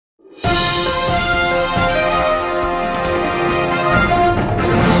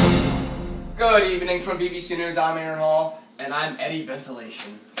Good evening from BBC News. I'm Aaron Hall. And I'm Eddie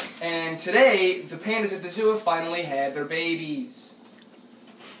Ventilation. And today, the pandas at the zoo have finally had their babies.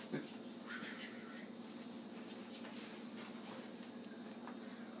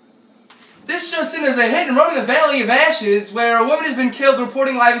 This just in, there's a hit and run in the Valley of Ashes where a woman has been killed.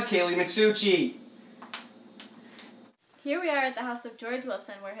 Reporting live is Kaylee McSucci. Here we are at the house of George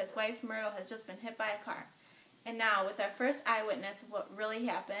Wilson, where his wife Myrtle has just been hit by a car. And now, with our first eyewitness of what really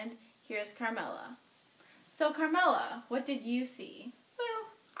happened, here's Carmela. So Carmela, what did you see? Well,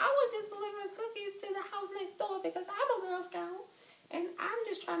 I was just delivering cookies to the house next door because I'm a Girl Scout. And I'm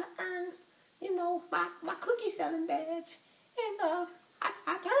just trying to earn, my cookie selling badge. And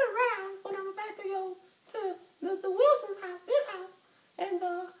I turned around when I'm about to go to the Wilson's house, this house. And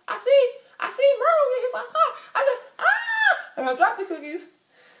I see Myrtle get hit by a car. I said, ah! And I dropped the cookies.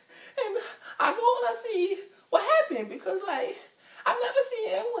 And I go and I see what happened because, I've never seen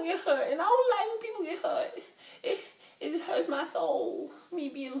anyone get hurt. And I don't like when people get hurt. It just hurts my soul, me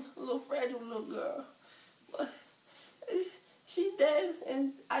being a little fragile little girl. But she's dead,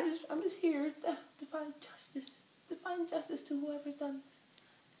 and I'm just here to find justice to whoever's done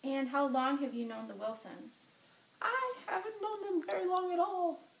this. And how long have you known the Wilsons? I haven't known them very long at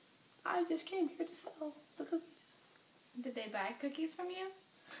all. I just came here to sell the cookies. Did they buy cookies from you?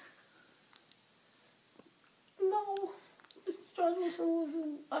 No, Mr. George Wilson was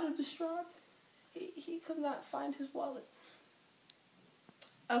in utter distraught. He could not find his wallet.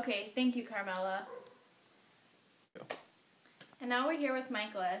 Okay, thank you, Carmela. And now we're here with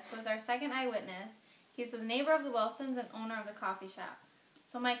Michaelis, who is our second eyewitness. He's the neighbor of the Wilsons and owner of the coffee shop.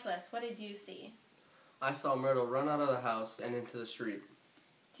 So Michaelis, what did you see? I saw Myrtle run out of the house and into the street.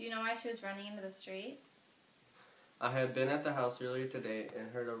 Do you know why she was running into the street? I had been at the house earlier today and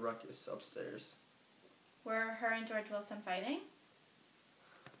heard a ruckus upstairs. Were her and George Wilson fighting?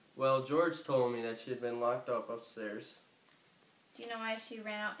 Well, George told me that she had been locked up upstairs. Do you know why she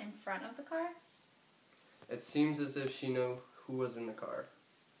ran out in front of the car? It seems as if she knew who was in the car.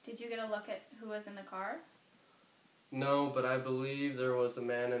 Did you get a look at who was in the car? No, but I believe there was a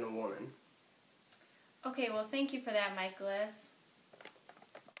man and a woman. Okay, well, thank you for that, Michaelis.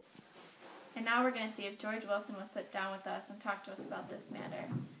 And now we're going to see if George Wilson will sit down with us and talk to us about this matter.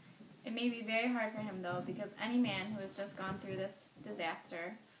 It may be very hard for him, though, because any man who has just gone through this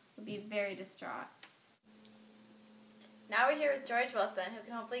disaster would be very distraught. Now we're here with George Wilson, who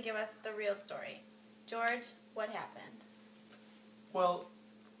can hopefully give us the real story. George, what happened? Well,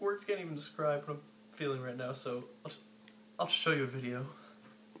 words can't even describe what I'm feeling right now, so I'll just show you a video.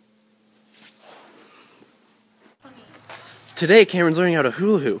 Today, Cameron's learning how to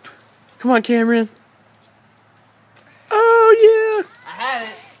hula hoop. Come on, Cameron. Oh, yeah. I had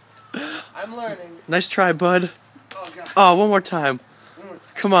it. I'm learning. Nice try, bud. Oh, God. Oh, one more time. One more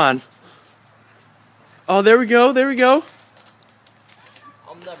time. Come on. Oh, there we go. There we go.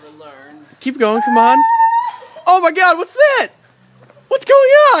 I'll never learn. Keep going. Come on. Oh, my God. What's that? What's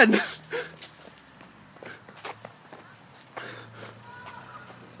going on?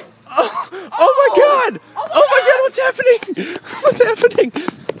 Oh, my God. Oh, my God. What's happening? What's happening?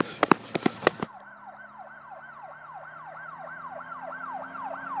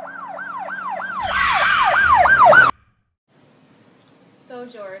 So,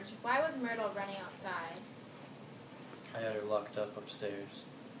 George, why was Myrtle running outside? I had her locked up upstairs.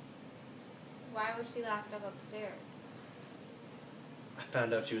 Why was she locked up upstairs? I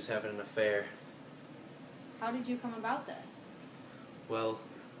found out she was having an affair. How did you come about this? Well,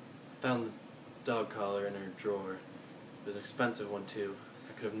 I found the dog collar in her drawer. It was an expensive one, too.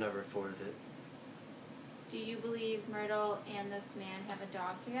 I could have never afforded it. Do you believe Myrtle and this man have a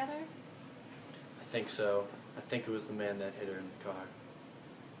dog together? I think so. I think it was the man that hit her in the car.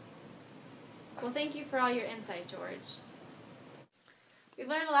 Well, thank you for all your insight, George. We've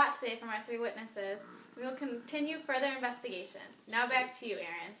learned a lot today from our three witnesses. We will continue further investigation. Now back to you,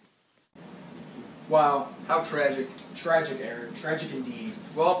 Aaron. Wow, how tragic. Tragic, Aaron. Tragic indeed.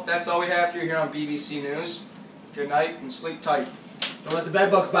 Well, that's all we have for you here on BBC News. Good night and sleep tight. Don't let the bed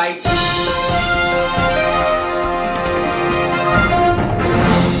bugs bite.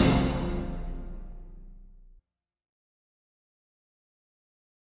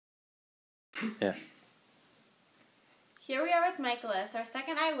 Yeah. Here we are with Michaelis, our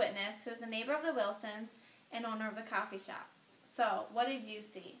second eyewitness, who is a neighbor of the Wilsons and owner of the coffee shop. So, what did you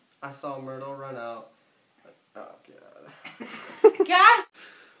see? I saw Myrtle run out. Oh, God. Gosh!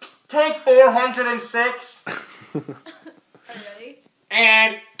 Take 406. Are you ready?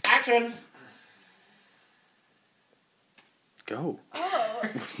 And action. Go. Oh.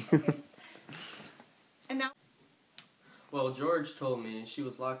 Okay. And now... Well, George told me she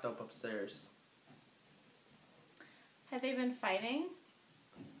was locked up upstairs. Had they been fighting?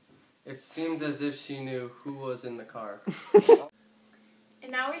 It seems as if she knew who was in the car.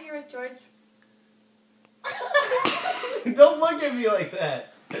 And now we're here with George. Don't look at me like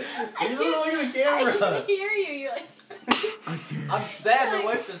that. You don't look at the I camera. can hear you. You're like. I'm sad my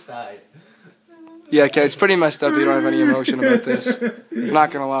wife just died. Yeah, okay, it's pretty messed up. You don't have any emotion about this. I'm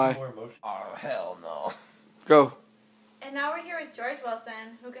not gonna lie. More emotion. Oh, hell no. Go. And now we're here with George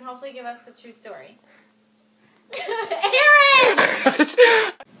Wilson, who can hopefully give us the true story. Aaron!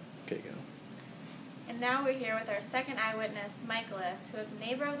 Okay, go. And now we're here with our second eyewitness, Michaelis, who is a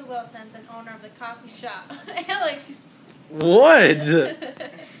neighbor of the Wilsons and owner of the coffee shop. Alex. What?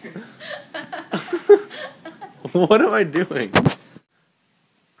 What am I doing?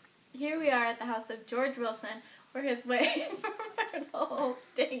 Here we are at the house of George Wilson, where his wife Myrtle.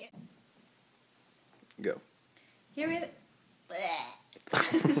 Dang it. Go. Here we.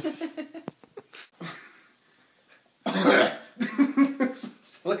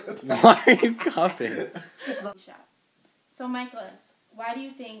 Why are you coughing? Shop. So, Michaelis, why do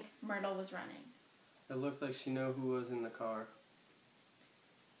you think Myrtle was running? It looked like she knew who was in the car.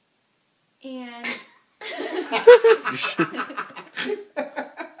 And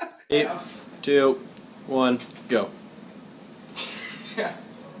 3, 2, 1, go.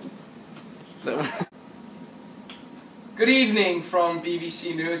 So, Good evening from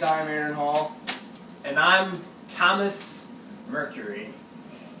BBC News. I'm Aaron Hall. And I'm Thomas Mercury.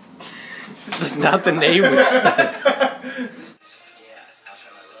 that's not the name we said.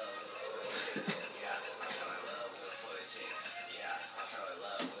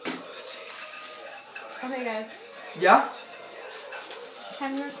 okay, guys, Yeah?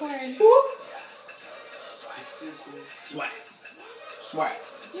 time to record. Swag. Swag.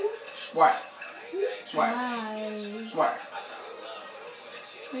 Swag. Swag. Hi. Swag.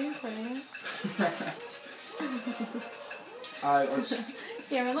 Are you recording? Let's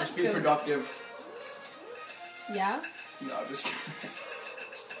Yeah, let's be go. productive. Yeah? No, just kidding.